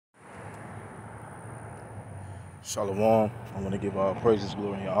Shalom. I want to give all praises,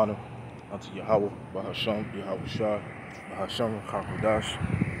 glory, and honor unto Yahweh, Bahasham, Yahweh Shah, Bahasham,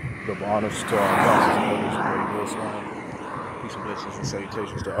 Hakodash. Double honors to our apostles and elders of Great Islam. Peace and blessings and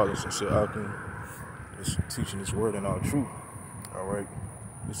salutations to all the sincere Alkin that's teaching this word in all truth. All right.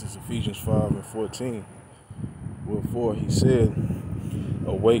 This is Ephesians 5:14. Wherefore he said,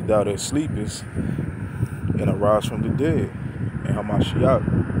 awake thou that sleepest, and arise from the dead, and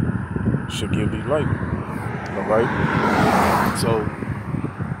Hamashiach shall give thee light. All right. So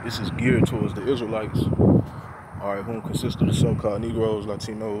this is geared towards the Israelites, all right, whom consist of the so-called Negroes,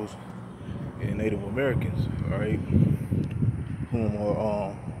 Latinos, and Native Americans, all right, whom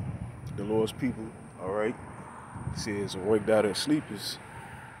are the Lord's people, all right. It says, awake thou that sleepest,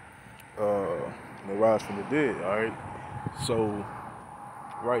 and arise from the dead, all right. So,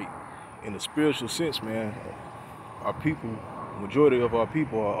 right, in the spiritual sense, man, our people, majority of our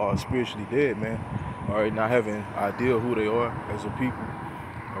people are spiritually dead, man. All right, not having idea who they are as a people.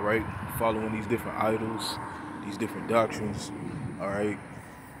 All right, following these different idols, these different doctrines. All right,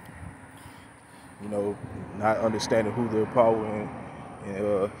 you know, not understanding who their power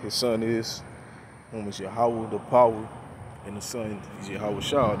and his son is, whom is Yahweh, the power, and the son is Yahweh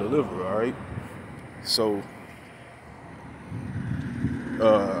Shah, the deliverer. All right, so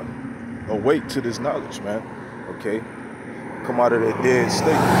awake to this knowledge, man. Okay, come out of that dead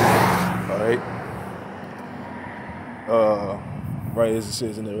state. All right. Right as it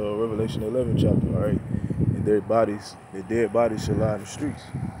says in the Revelation 11 chapter, all right, and their dead bodies shall lie in the streets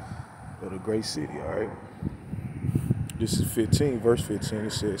of the great city, all right. This is 15, verse 15.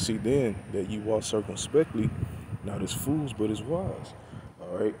 It says, see then that you walk circumspectly, not as fools, but as wise,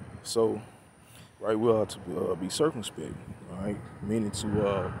 all right. So, right, we ought to be circumspect, all right, meaning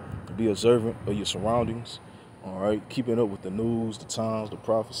to be observant of your surroundings, all right, keeping up with the news, the times, the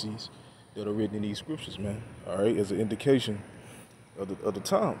prophecies that are written in these scriptures, man, all right, as an indication of the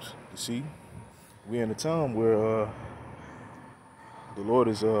times. You see, we're in a time where the Lord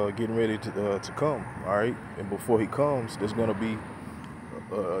is getting ready to come, all right, and before he comes, there's going to be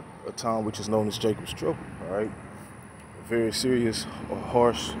a time which is known as Jacob's trouble, all right, a very serious,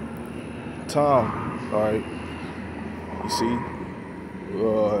 harsh time, all right. You see,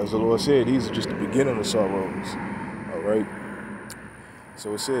 as the Lord said, these are just the beginning of sorrows, all right.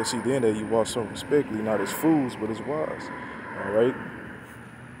 So it says, see then that you walk circumspectly, not as fools, but as wise, all right.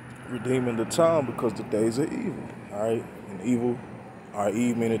 Redeeming the time because the days are evil, all right. And evil, all right,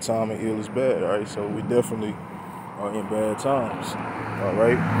 evil meaning time and ill is bad, all right. So we definitely are in bad times, all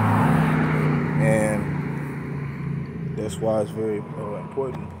right. And that's why it's very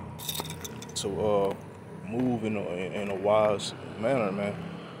important to move in a wise manner, man,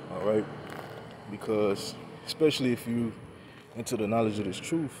 all right. Because especially if you into the knowledge of this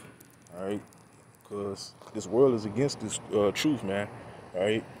truth, all right, because this world is against this truth, man, all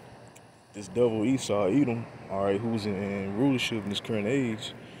right. This devil Esau, Edom, all right, who's in rulership in this current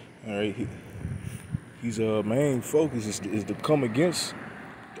age, all right, he's main focus is to come against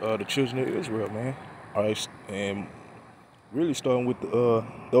the children of Israel, man, all right, and really starting with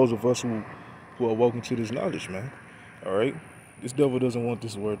those of us who are woken to this knowledge, man, all right. This devil doesn't want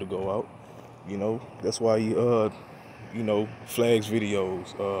this word to go out, you know. That's why he you know, flags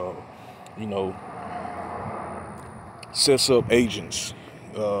videos, you know, sets up agents,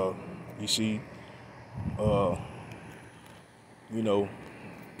 you see, you know,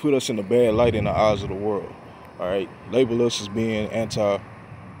 put us in a bad light in the eyes of the world, all right, label us as being anti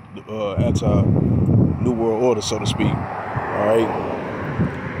New World Order, so to speak, all right,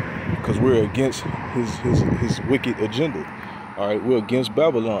 because we're against his wicked agenda, all right, we're against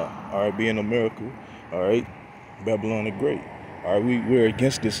Babylon, all right, being America, all right, Babylon the Great. All right, we're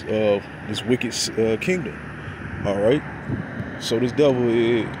against this wicked kingdom. All right, so this devil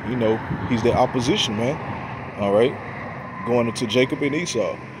is, you know, he's the opposition, man. All right, going into Jacob and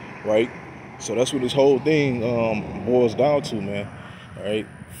Esau, right? So that's what this whole thing boils down to, man. All right,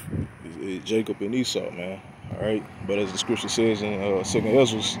 it's Jacob and Esau, man. All right, but as the scripture says in Second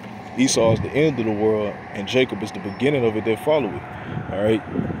Ezra, Esau is the end of the world, and Jacob is the beginning of it that follow it. All right,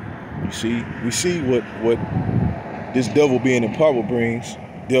 you see, we see what this devil being in power brings: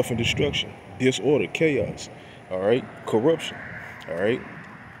 death and destruction, disorder, chaos, all right, corruption, all right.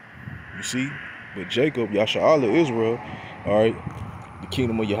 You see, but Jacob, Yasha'Allah, Israel, all right, the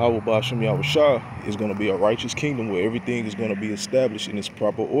kingdom of Yahweh Ba'ashem Yahweh Shah is going to be a righteous kingdom where everything is going to be established in its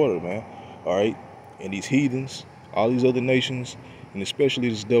proper order, man, all right. And these heathens, all these other nations, and especially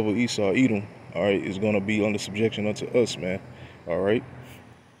this devil Esau, Edom, all right, is going to be under subjection unto us, man, all right.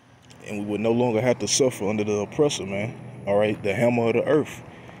 And we would no longer have to suffer under the oppressor, man. All right, the hammer of the earth.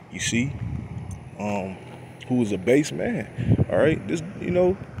 You see, who is a base man. All right, this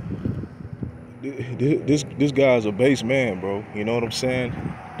guy's a base man, bro. You know what I'm saying?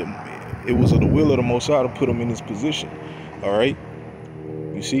 It was the will of the Most High to put him in this position. All right,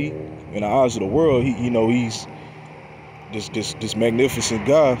 you see, in the eyes of the world, he's this magnificent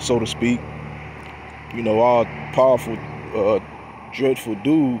guy, so to speak. All powerful, dreadful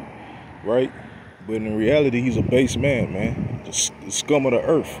dude, right? But in reality, he's a base man, the scum of the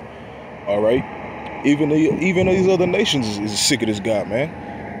earth. All right, even these other nations is sick of this guy,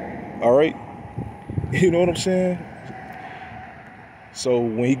 man. All right, you know what I'm saying? So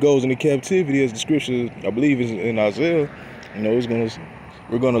when he goes into captivity, as the scripture, I believe, is in Isaiah,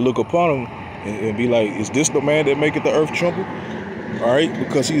 we're gonna look upon him and be like, is this the man that maketh the earth tremble? All right,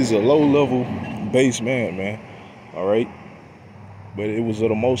 because he's a low-level base man. All right, but it was of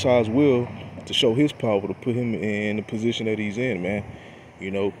the Most High's will to show his power, to put him in the position that he's in, man.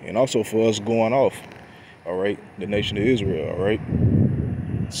 And also for us going off, all right, the nation of Israel, all right.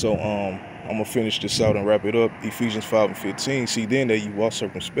 So I'm gonna finish this out and wrap it up. Ephesians 5:15. See then that you walk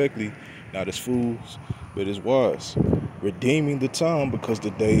circumspectly, not as fools, but as wise, redeeming the time, because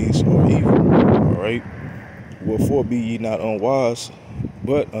the days are evil. All right. Wherefore be ye not unwise,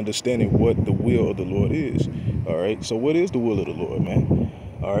 but understanding what the will of the Lord is. All right. So what is the will of the Lord, man?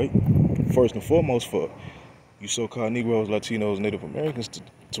 All right. First and foremost, for you so-called Negroes, Latinos, Native Americans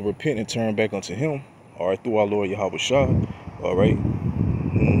to repent and turn back unto Him. All right, through our Lord Yahweh Shah. All right,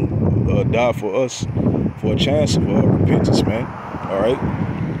 died for us for a chance of repentance, man. All right,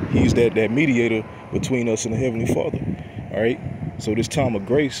 He's that mediator between us and the Heavenly Father. All right, so this time of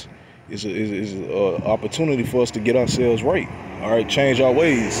grace is an opportunity for us to get ourselves right. All right, change our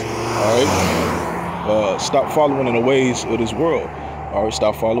ways. All right, stop following in the ways of this world. All right,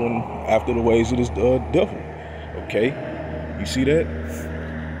 stop following after the ways of this devil. Okay, you see that?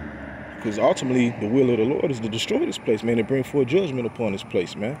 Because ultimately, the will of the Lord is to destroy this place, man, and bring forth judgment upon this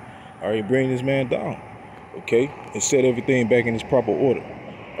place, man. All right, bring this man down, okay, and set everything back in its proper order.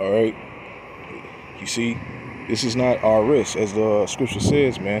 All right, you see, this is not our rest, as the scripture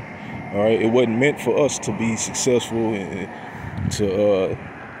says, man. All right, it wasn't meant for us to be successful and to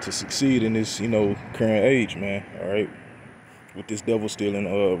succeed in this, current age, man. All right, with this devil still in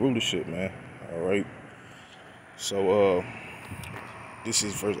rulership, man. All right. So this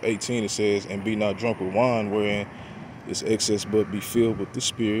is verse 18. It says, and be not drunk with wine, wherein is excess, but be filled with the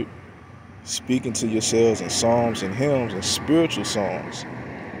Spirit, speaking to yourselves in psalms and hymns and spiritual songs.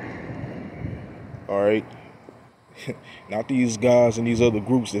 All right. Not these guys and these other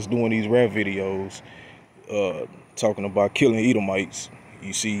groups that's doing these rap videos, talking about killing Edomites.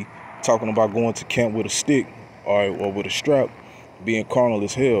 You see, talking about going to camp with a stick, all right, or with a strap, being carnal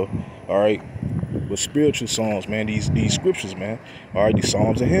as hell. All right. But spiritual songs, man, these scriptures, man. All right, these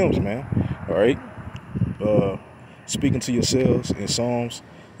psalms and hymns, man. All right, speaking to yourselves in psalms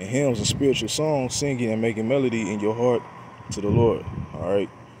and hymns and spiritual songs, singing and making melody in your heart to the Lord. All right,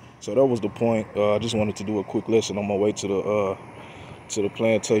 so that was the point. I just wanted to do a quick lesson on my way to the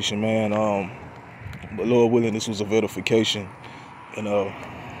plantation, man. But Lord willing, this was a verification, and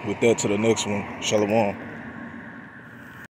with that, to the next one. Shalom.